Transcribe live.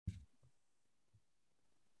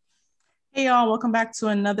Hey y'all, welcome back to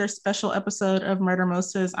another special episode of Murder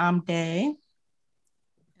Moses. I'm Day.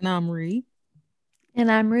 And I'm Ree.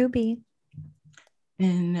 And I'm Ruby.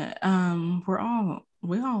 And well,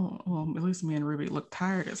 at least me and Ruby look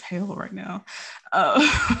tired as hell right now.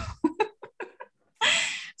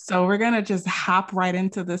 So we're gonna just hop right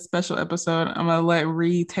into this special episode. I'm gonna let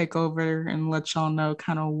Ree take over and let y'all know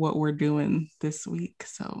kind of what we're doing this week.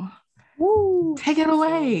 So take it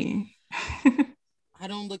away. I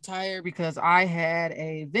don't look tired because I had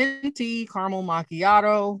a venti caramel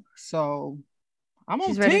macchiato. So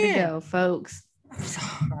She's ready to go, folks.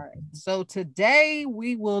 All right. So today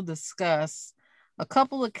we will discuss a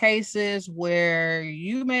couple of cases where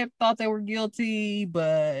you may have thought they were guilty,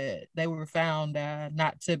 but they were found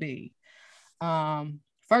not to be.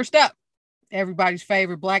 First up, everybody's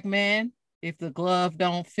favorite black man. If the glove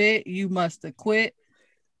don't fit, you must acquit.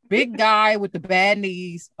 Big guy with the bad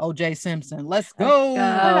knees, O.J. Simpson. Let's go.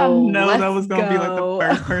 I know that was going to be like the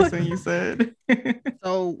first person you said.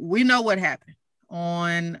 So we know what happened.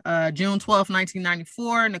 On June 12,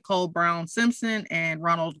 1994, Nicole Brown Simpson and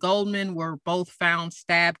Ronald Goldman were both found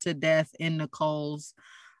stabbed to death in Nicole's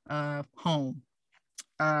home.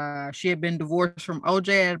 She had been divorced from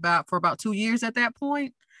O.J. for about 2 years at that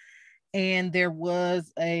point. And there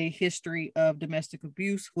was a history of domestic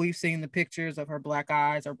abuse. We've seen the pictures of her black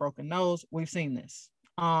eyes or broken nose. We've seen this.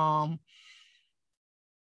 OJ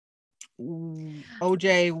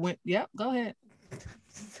went, yep, go ahead.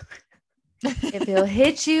 If he'll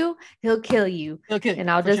hit you, he'll kill you. He'll kill you,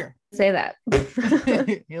 and I'll just say that.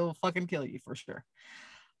 He'll fucking kill you for sure.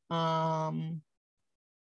 I'm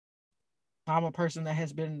a person that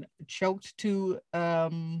has been choked to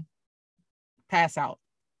pass out.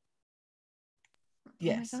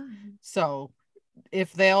 Yes. So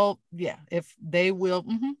if they will,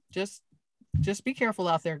 just be careful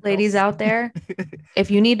out there, girls. Ladies out there. If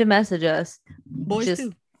you need to message us, boys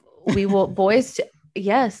too. We will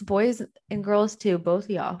yes, boys and girls too, both of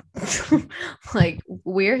y'all. Like,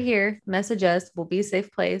 we're here. Message us. We'll be a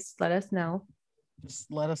safe place. Let us know. Just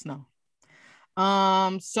let us know.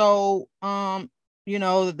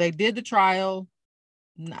 They did the trial.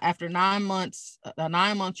 After 9 months, a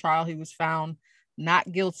 9-month trial, he was found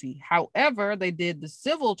not guilty. However, they did the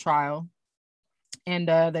civil trial and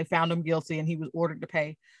they found him guilty, and he was ordered to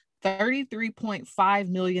pay $33.5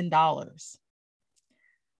 million.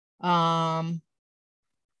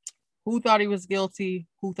 Who thought he was guilty?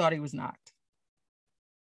 Who thought he was not?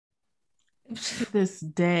 To this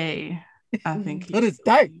day, I think to this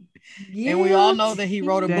day. And we all know that he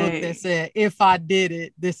wrote a book that said, if I did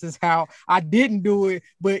it, this is how I didn't do it.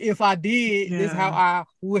 But if I did, this is how I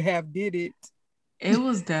would have did it. It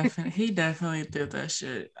was he definitely did that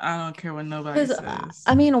shit. I don't care what nobody says.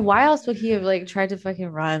 I mean, why else would he have tried to fucking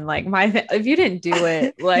run? If you didn't do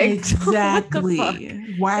it, exactly.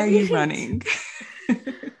 Why are you running?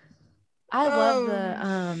 I love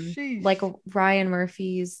the Ryan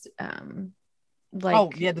Murphy's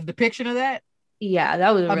the depiction of that. Yeah,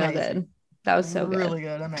 that was really good. That was so really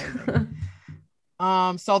good. Amazing.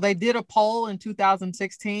 So they did a poll in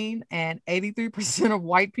 2016, and 83% of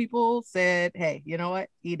white people said, hey, you know what?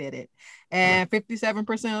 He did it. And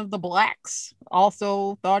 57% of the blacks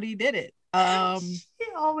also thought he did it. He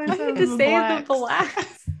always says to say the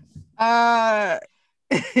blacks.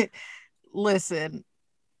 Listen.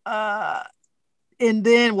 And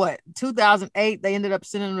then 2008, they ended up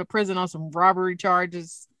sending him to prison on some robbery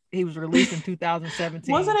charges. He was released in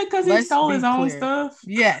 2017. Wasn't it because he stole his own stuff?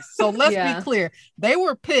 Yes. So let's be clear. They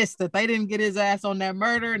were pissed that they didn't get his ass on that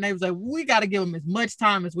murder. And they was like, we got to give him as much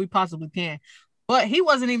time as we possibly can. But he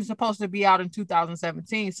wasn't even supposed to be out in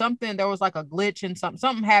 2017. There was like a glitch and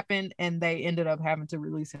something happened, and they ended up having to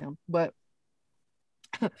release him. But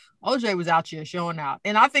OJ was out here showing out.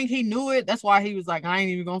 And I think he knew it. That's why he was like, I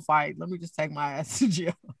ain't even going to fight. Let me just take my ass to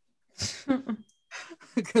jail.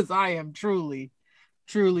 Because I am truly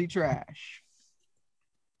trash.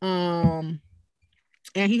 And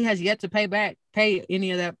he has yet to pay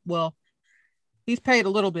any of that. Well, he's paid a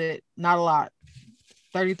little bit, not a lot.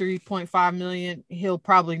 33.5 million. He'll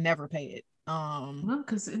probably never pay it.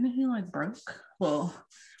 Because isn't he broke? Well,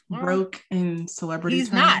 broke in celebrity he's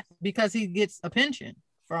terms? Not, because he gets a pension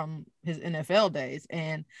from his NFL days,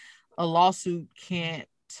 and a lawsuit can't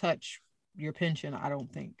touch your pension, I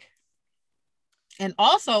don't think. And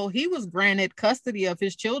also, he was granted custody of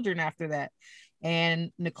his children after that.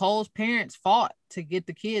 And Nicole's parents fought to get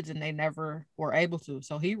the kids, and they never were able to.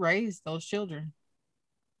 So he raised those children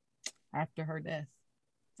after her death,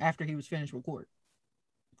 after he was finished with court.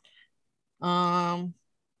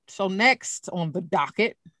 So next on the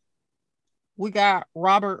docket, we got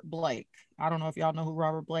Robert Blake. I don't know if y'all know who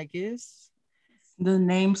Robert Blake is. The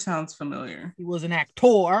name sounds familiar. He was an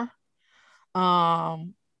actor.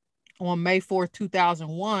 On May 4th,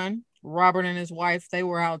 2001, Robert and his wife, they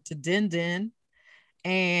were out to Din Din,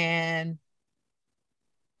 and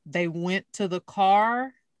they went to the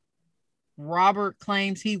car. Robert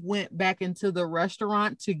claims he went back into the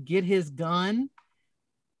restaurant to get his gun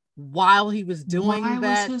while he was doing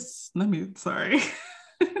that. Sorry.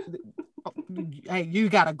 Hey, you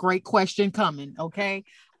got a great question coming, okay?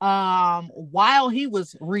 While he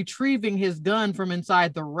was retrieving his gun from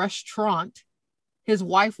inside the restaurant, his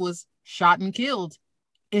wife was shot and killed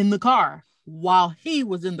in the car while he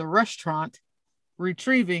was in the restaurant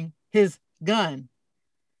retrieving his gun.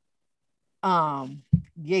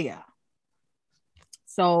 Yeah.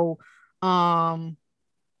 So, obviously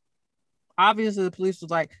the police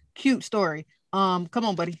was like, cute story. Come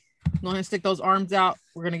on, buddy. Go ahead and stick those arms out.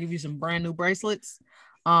 We're going to give you some brand new bracelets.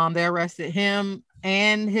 They arrested him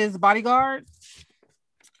and his bodyguard.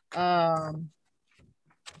 Then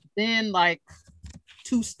like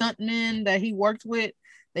 2 stuntmen that he worked with,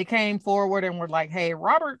 they came forward and were like, hey,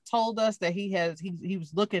 Robert told us that he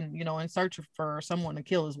was looking, in search for someone to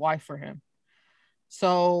kill his wife for him.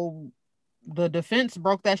 So the defense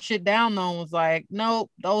broke that shit down though and was like, nope,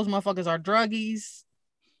 those motherfuckers are druggies.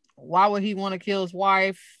 Why would he want to kill his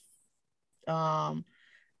wife?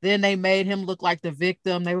 Then they made him look like the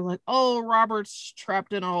victim. They were like, oh, Robert's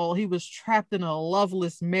he was trapped in a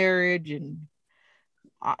loveless marriage. And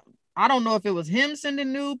I don't know if it was him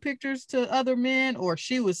sending nude pictures to other men or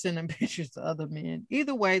she was sending pictures to other men.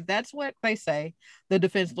 Either way, that's what they say. The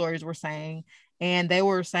defense lawyers were saying. And they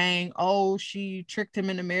were saying, oh, she tricked him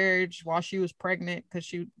into marriage while she was pregnant because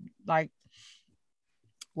she, like,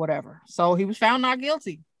 whatever. So he was found not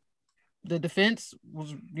guilty. The defense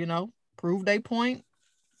was, proved a point,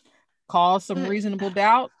 caused some reasonable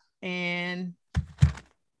doubt, and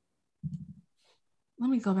let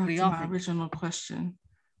me go back to my original question.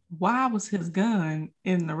 Why was his gun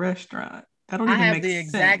in the restaurant? That don't even make sense. I have the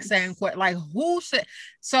exact same question. Like, who said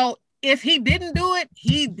so? If he didn't do it,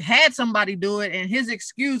 he had somebody do it, and his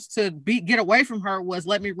excuse to get away from her was,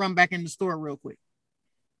 let me run back in the store real quick.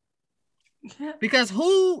 Yeah. Because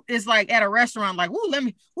who is like at a restaurant like,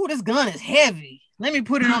 this gun is heavy. Let me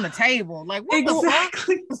put it on the table. Like, what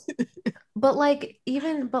exactly? But why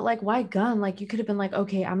gun? Like, you could have been like,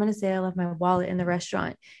 okay, I'm gonna say I left my wallet in the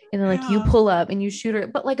restaurant, and then like you pull up and you shoot her.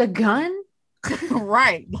 But like a gun,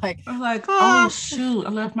 right? Like, oh shoot, I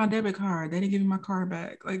left my debit card. They didn't give me my card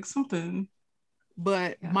back. Like something.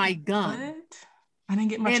 But my gun. What? I didn't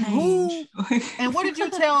get my change. And what did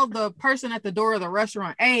you tell the person at the door of the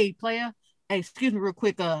restaurant? Hey, player. Hey, excuse me, real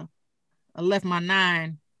quick. I left my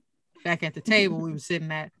 9 back at the table we were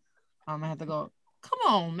sitting at. I'm gonna have to go. Come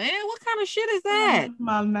on, man. What kind of shit is that?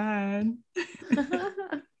 My 9.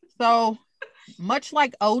 So, much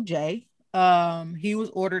like OJ, he was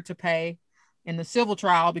ordered to pay in the civil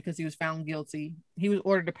trial because he was found guilty. He was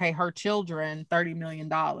ordered to pay her children $30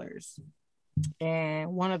 million.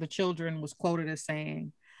 And one of the children was quoted as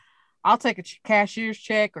saying, I'll take a cashier's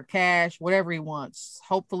check or cash, whatever he wants.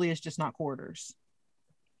 Hopefully it's just not quarters.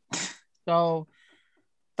 So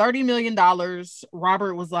 $30 million.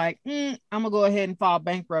 Robert was like, I'm gonna go ahead and file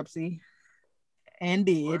bankruptcy, and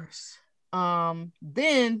did.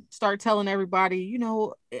 Then start telling everybody,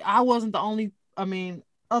 I wasn't the only,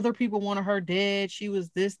 other people wanted her dead. She was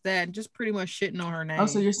this, that, and just pretty much shitting on her name. Oh,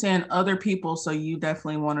 so you're saying other people, so you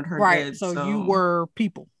definitely wanted her dead. So you were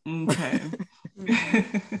people. Okay.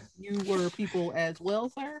 You were people as well,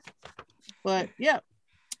 sir. But yeah,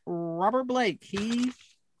 Robert Blake, he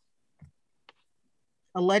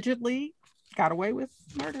allegedly got away with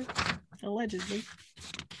murder. Allegedly.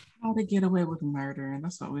 How to get away with murder, and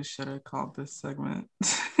that's what we should have called this segment.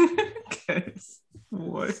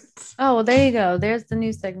 What? Oh, well, there you go. There's the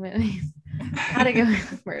new segment. How to get away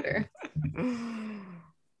with murder.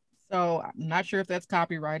 So I'm not sure if that's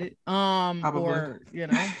copyrighted, Probably. or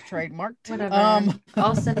trademarked. Whatever.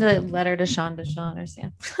 I'll send a letter to Sean or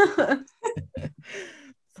Sam.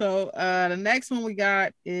 So the next one we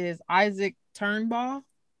got is Isaac Turnbaugh.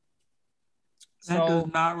 That does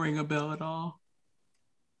not ring a bell at all.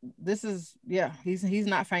 This is he's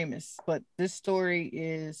not famous, but this story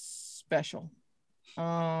is special.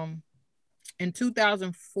 In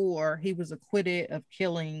 2004, he was acquitted of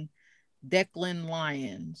killing Declan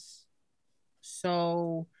Lyons.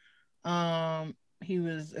 So he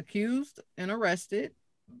was accused and arrested.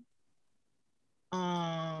 He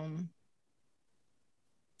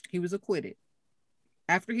was acquitted.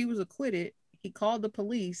 After he was acquitted, he called the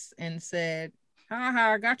police and said,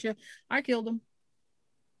 ha, I got you. I killed him.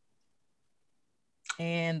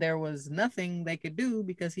 and there was nothing they could do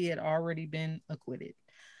because he had already been acquitted.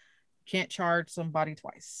 Can't charge somebody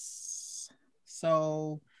twice.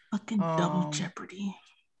 So fucking double jeopardy.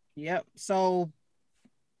 Yep. So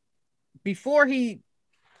before he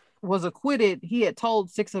was acquitted, he had told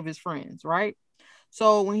 6 of his friends, right?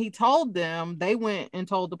 So when he told them, they went and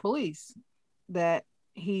told the police that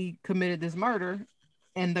he committed this murder,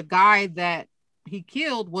 and the guy that he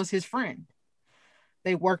killed was his friend.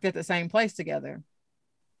 They worked at the same place together.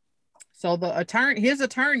 So his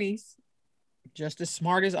attorneys, just as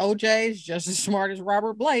smart as OJ's, just as smart as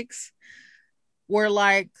Robert Blake's, were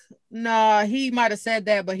like, nah, he might have said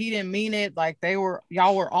that, but he didn't mean it. Like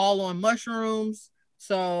y'all were all on mushrooms.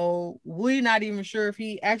 So we're not even sure if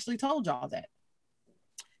he actually told y'all that.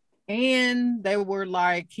 And they were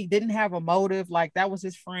like, he didn't have a motive. Like, that was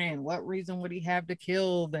his friend. What reason would he have to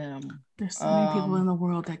kill them? There's so many people in the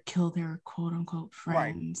world that kill their quote unquote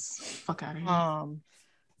friends. Right. Fuck out of here.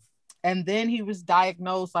 And then he was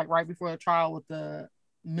diagnosed like right before the trial with the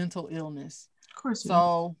mental illness. Of course.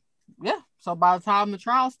 So yeah. So by the time the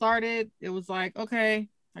trial started, it was like, okay,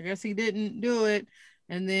 I guess he didn't do it.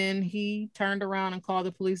 And then he turned around and called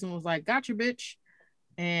the police and was like, gotcha, bitch.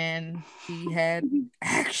 And he had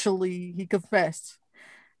he confessed,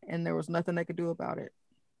 and there was nothing they could do about it.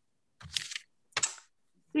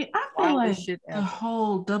 See, I feel like the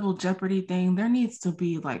whole double jeopardy thing, there needs to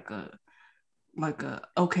be like a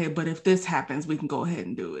okay, but if this happens, we can go ahead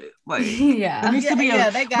and do it. Like, yeah, there needs to be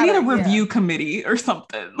a review committee or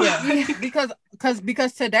something. Yeah,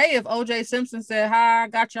 because today, if OJ Simpson said, "Hi, I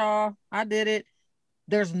got y'all, I did it,"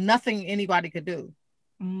 there's nothing anybody could do.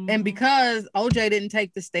 And because OJ didn't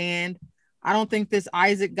take the stand, I don't think this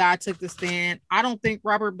Isaac guy took the stand. I don't think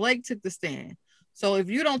Robert Blake took the stand. So if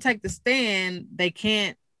you don't take the stand, they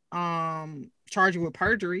can't charge you with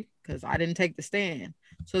perjury because I didn't take the stand.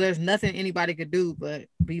 So there's nothing anybody could do but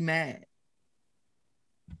be mad.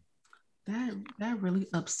 That really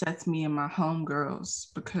upsets me and my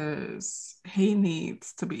homegirls because he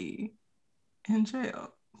needs to be in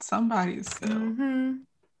jail. Somebody's still.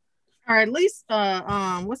 All right, at least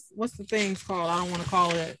what's the things called? I don't want to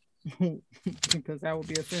call it because that would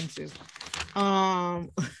be offensive.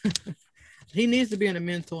 He needs to be in a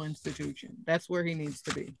mental institution. That's where he needs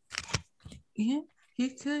to be. Yeah, he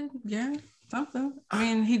could. Yeah, something. I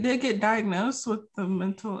mean, he did get diagnosed with the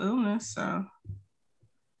mental illness, so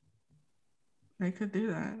they could do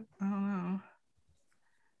that. I don't know.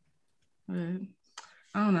 But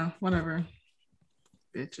I don't know. Whatever.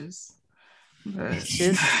 Bitches. But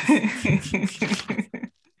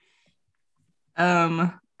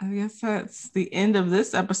I guess that's the end of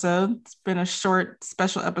this episode. It's been a short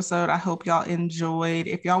special episode. I hope y'all enjoyed.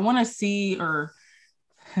 If y'all want to see or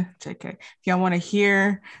JK, if y'all want to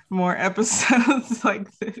hear more episodes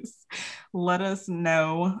like this, let us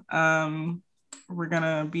know. We're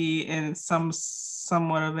gonna be in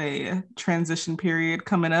somewhat of a transition period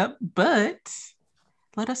coming up, but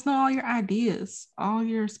let us know all your ideas, all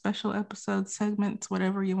your special episodes, segments,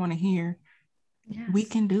 whatever you want to hear. Yes. We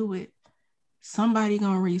can do it. Somebody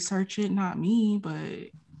gonna research it, not me, but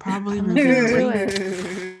probably Ruby or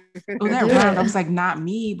Ree. Oh, that round. I was like, not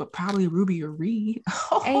me, but probably Ruby or Ree.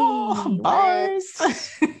 Oh, hey,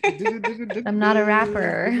 bars. I'm not a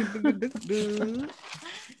rapper.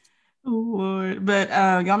 Lord. But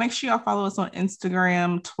y'all make sure y'all follow us on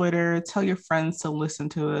Instagram, Twitter. Tell your friends to listen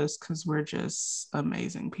to us because we're just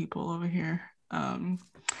amazing people over here. And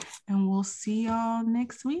we'll see y'all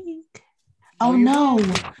next week. Oh no.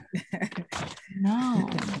 No.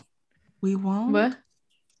 We won't. What?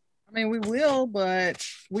 I mean, we will, but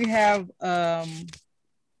we have what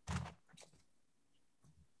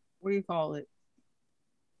do you call it?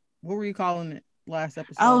 What were you calling it last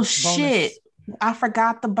episode? Oh, bonus. Shit. I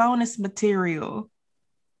forgot the bonus material.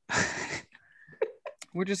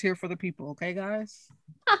 We're just here for the people, okay, guys?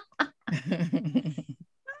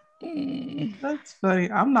 That's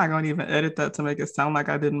funny. I'm not going to even edit that to make it sound like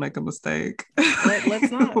I didn't make a mistake.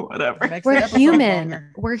 Let's not. Whatever. We're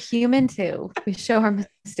human. We're human too. We show our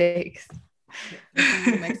mistakes.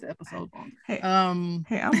 It makes the episode longer. Hey, I'm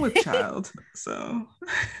with child, so.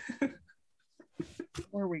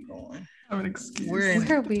 Where are we going? I have an excuse.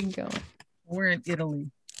 Where are we going? We're in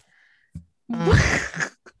Italy.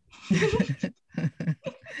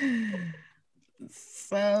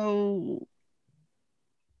 So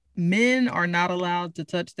men are not allowed to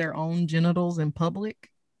touch their own genitals in public.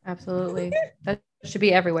 Absolutely. That should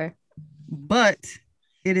be everywhere. But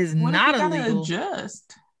it is not illegal.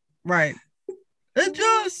 Adjust. Right.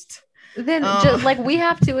 Adjust. Then just like we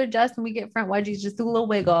have to adjust and we get front wedgies, just do a little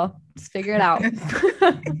wiggle. Just figure it out.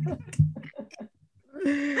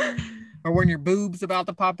 or when your boob's about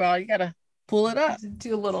to pop out, you gotta pull it up.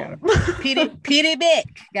 Do a little pity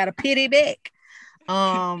bick. Got a pity bick.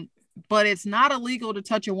 But it's not illegal to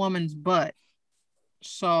touch a woman's butt.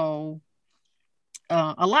 So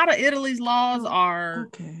a lot of Italy's laws are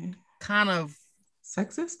kind of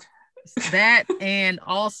sexist. That and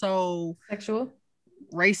also sexual,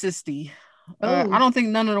 racisty. I don't think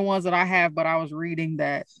none of the ones that I have, but I was reading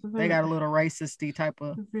that they got a little racisty type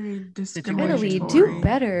of situation. Italy, do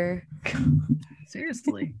better.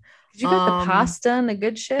 Seriously. You got the pasta and the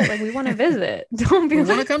good shit. Like, we want to visit. Don't be. We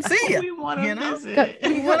want to come see you. We want to visit.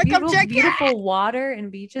 We want to come check beautiful water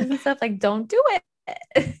and beaches and stuff. Like, don't do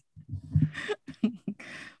it.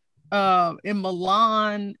 In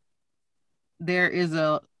Milan, there is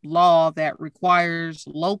a law that requires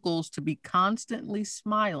locals to be constantly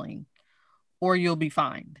smiling, or you'll be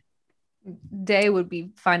fined. They would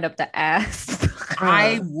be fined up the ass.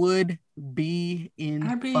 I would be in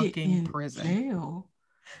fucking prison. Jail.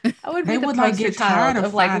 I would be the poster child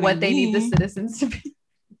of like what they need the citizens to be.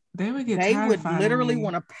 They would get. They would literally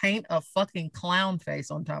want to paint a fucking clown face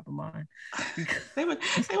on top of mine. They would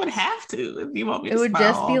have to if you want me. It would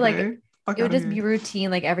just be like. It would just be routine,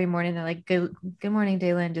 like every morning. They're like, "Good morning,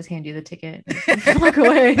 Daylan." Just hand you the ticket. Walk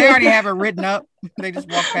away. They already have it written up. They just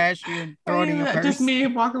walk past you and throw it in your purse. Just me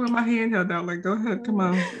walking with my hand held out, like, "Go ahead, come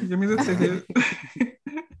on, give me the ticket."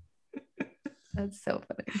 That's so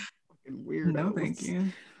funny. Weird. No, thank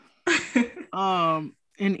you.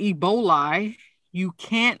 In Ebola, you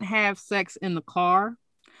can't have sex in the car,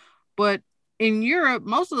 but in Europe,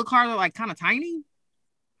 most of the cars are like kind of tiny.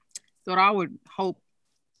 So I would hope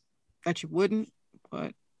that you wouldn't,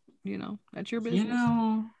 but you know, that's your business. You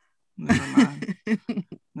know, never mind.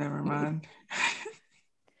 Never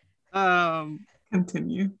mind.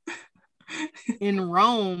 Continue. In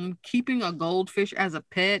Rome, keeping a goldfish as a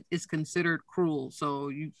pet is considered cruel, so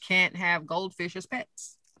you can't have goldfish as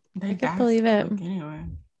pets. I can't believe it. Anyway,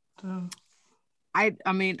 so. I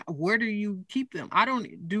mean, where do you keep them? I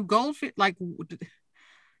don't do goldfish. Like,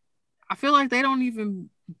 I feel like they don't even.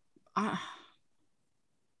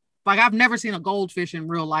 Like, I've never seen a goldfish in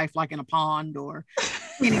real life, like in a pond or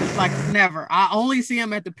any, like, never. I only see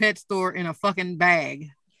them at the pet store in a fucking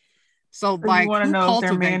bag. So like, you want to know if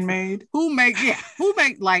they're man-made?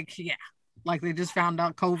 Like, they just found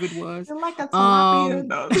out COVID was. They're like a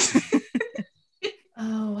tilapia.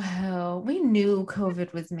 Oh hell, we knew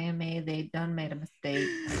COVID was man-made. They done made a mistake.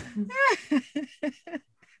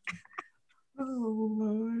 Oh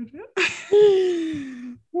Lord.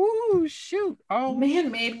 Woo, shoot. Oh,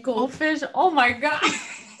 man-made goldfish. Oh my god.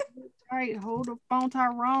 Right, hold up on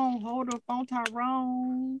Tyrone.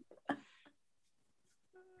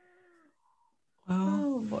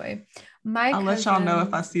 Oh boy. I'll let y'all know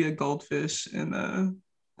if I see a goldfish in a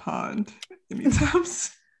pond anytime.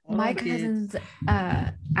 My cousins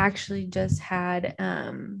actually just had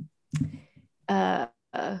a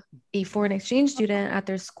foreign exchange student at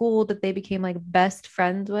their school that they became like best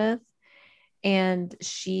friends with, and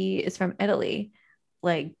she is from Italy,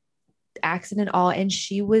 like accident all, and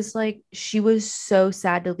she was so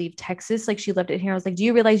sad to leave Texas. Like, she left it here. I was like, do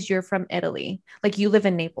you realize you're from Italy? Like, you live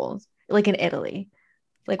in Naples, like in Italy.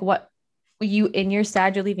 Like, what you're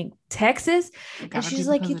sad you're leaving Texas? And she's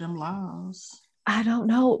like, them laws. I don't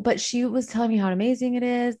know, but she was telling me how amazing it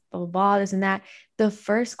is, blah, blah, blah, this and that. The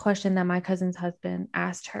first question that my cousin's husband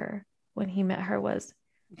asked her when he met her was,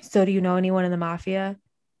 so do you know anyone in the mafia?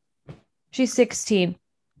 She's 16.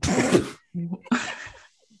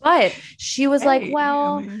 But she was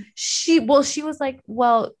she was like,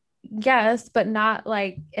 well, yes, but not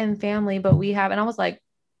like in family, but we have. And I was like,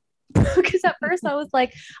 because at first I was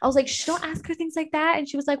like, don't ask her things like that. And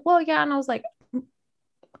she was like, well, yeah. And I was like,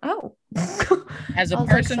 oh. As a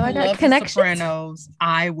person who loves The Sopranos,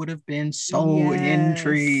 I would have been so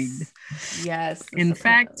intrigued. Yes. In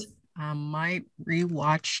fact, I might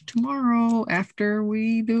rewatch tomorrow after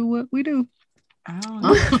we do what we do. I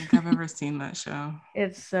don't think I've ever seen that show.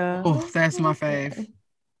 It's that's my fave.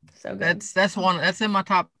 So good. That's in my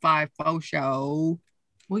top 5 faux show.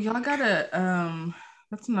 Well, y'all gotta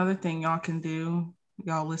that's another thing y'all can do,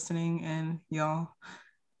 y'all listening, and y'all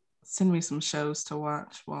send me some shows to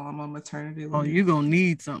watch while I'm on maternity leave. Oh, you're gonna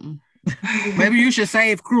need something. Maybe you should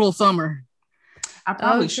save Cruel Summer. I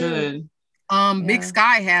probably should. Big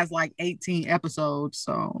Sky has like 18 episodes,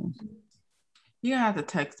 so you have to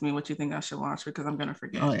text me what you think I should watch because I'm gonna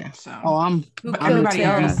forget. Oh yeah. So Everybody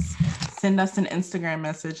else, send us an Instagram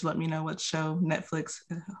message. Let me know what show, Netflix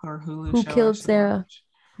or Hulu. Who killed Sarah?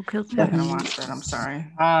 Who killed Sarah? I'm not gonna watch that. I'm sorry.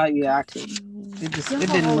 Yeah, I could. It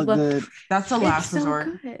didn't look good. That's a last resort.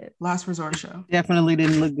 Last resort show. Definitely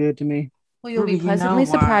didn't look good to me. Well, you'll Ruby, be pleasantly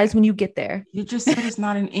surprised when you get there. You just said it's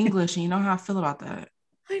not in English, and you know how I feel about that.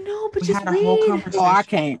 I know, but We just had a whole read. conversation. Oh, I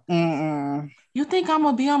can't. Mm-mm. You think I'm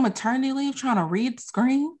gonna be on maternity leave trying to read the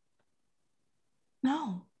screen?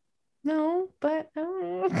 No. No, but I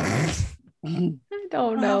don't I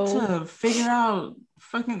know. have to figure out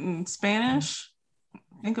fucking Spanish.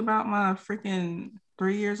 Think about my freaking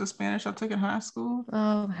 3 years of Spanish I took in high school.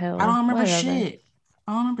 Oh, hell. I don't remember Whatever. shit.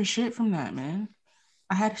 I don't remember shit from that, man.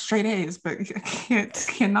 I had straight A's, but I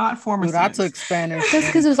cannot form a Dude, I sentence. took Spanish. That's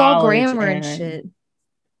because it was all grammar and shit.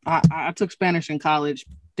 I took Spanish in college.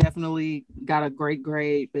 Definitely got a great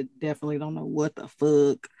grade, but definitely don't know what the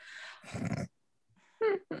fuck.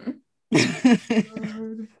 I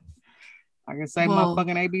can say my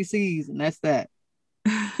fucking ABCs, and that's that.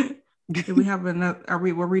 Do we have another?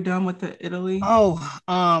 Were we done with the Italy? Oh,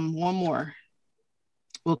 one more.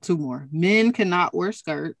 Well, two more. Men cannot wear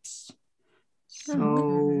skirts.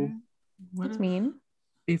 So What's mean?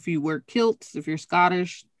 If you wear kilts, if you're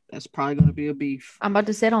Scottish, that's probably going to be a beef. I'm about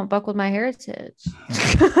to say, don't fuck with my heritage.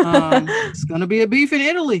 It's going to be a beef in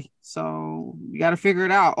Italy. So you got to figure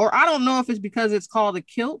it out. Or I don't know if it's because it's called a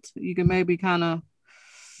kilt. You can maybe kind of,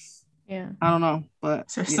 I don't know. But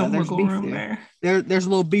there's some wiggle room there. There's a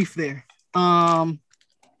little beef there.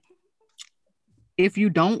 If you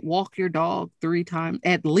don't walk your dog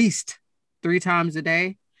at least three times a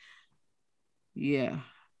day, yeah,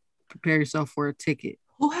 prepare yourself for a ticket.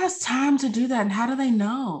 Who has time to do that? And how do they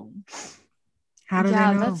know? How do they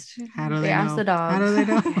know? That's true. They ask the dogs. How do they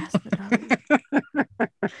know?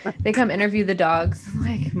 They come interview the dogs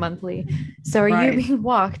like monthly. So are you being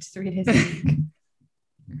walked 3 days a week?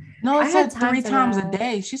 No, I said 3 times a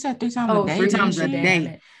day. She said 3 times a day. 3 times a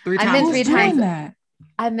day. I meant 3 times that.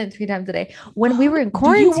 I meant 3 times a day. When we were in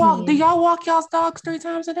quarantine. Do y'all walk y'all's dogs 3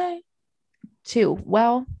 times a day? 2.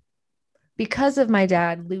 Well, because of my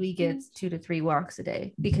dad, Louis gets 2 to 3 walks a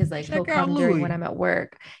day because like he'll come during when I'm at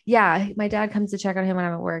work. Yeah, my dad comes to check on him when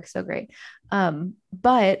I'm at work. So great.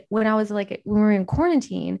 But when I was like, when we were in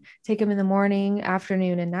quarantine, take him in the morning,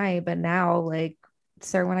 afternoon, and night. But now, like,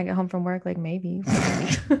 sir, when I get home from work, like maybe.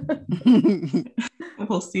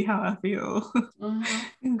 We'll see how I feel.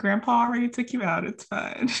 Grandpa already took you out. It's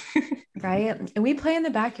fine. Right. And we play in the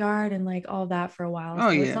backyard and like all that for a while. So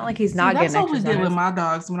it's not like he's not getting exercise. That's what we did with my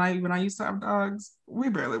dogs. When I used to have dogs, we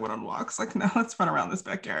barely went on walks. Like, no, let's run around this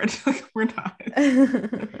backyard. Like, we're not.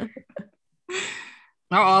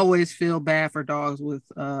 I always feel bad for dogs with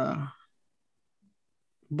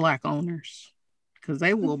Black owners because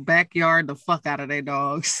they will backyard the fuck out of their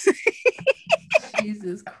dogs.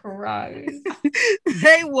 Jesus Christ.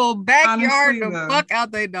 They will backyard the fuck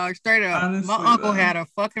out their dog straight up. My uncle had a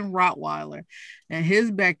fucking Rottweiler and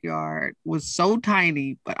his backyard was so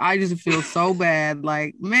tiny, but I just feel so bad.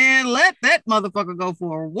 Like, man, let that motherfucker go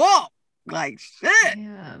for a walk. Like, shit.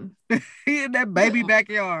 He in that baby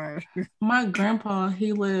backyard. My grandpa, he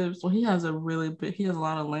has a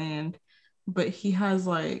lot of land, but he has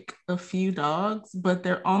like a few dogs, but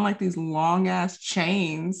they're on like these long ass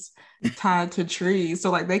chains tied to trees. So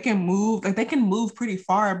like they can move pretty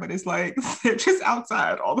far, but it's like they're just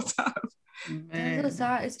outside all the time. Man.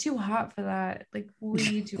 It's too hot for that. Like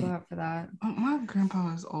way too hot for that. My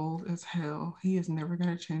grandpa is old as hell. He is never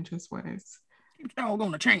gonna change his ways. He's all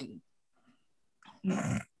gonna change.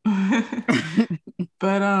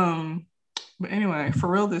 But anyway, for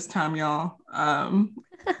real this time, y'all.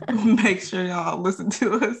 Make sure y'all listen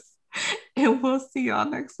to us, and we'll see y'all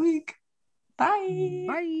next week. Bye.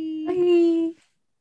 Bye. Bye.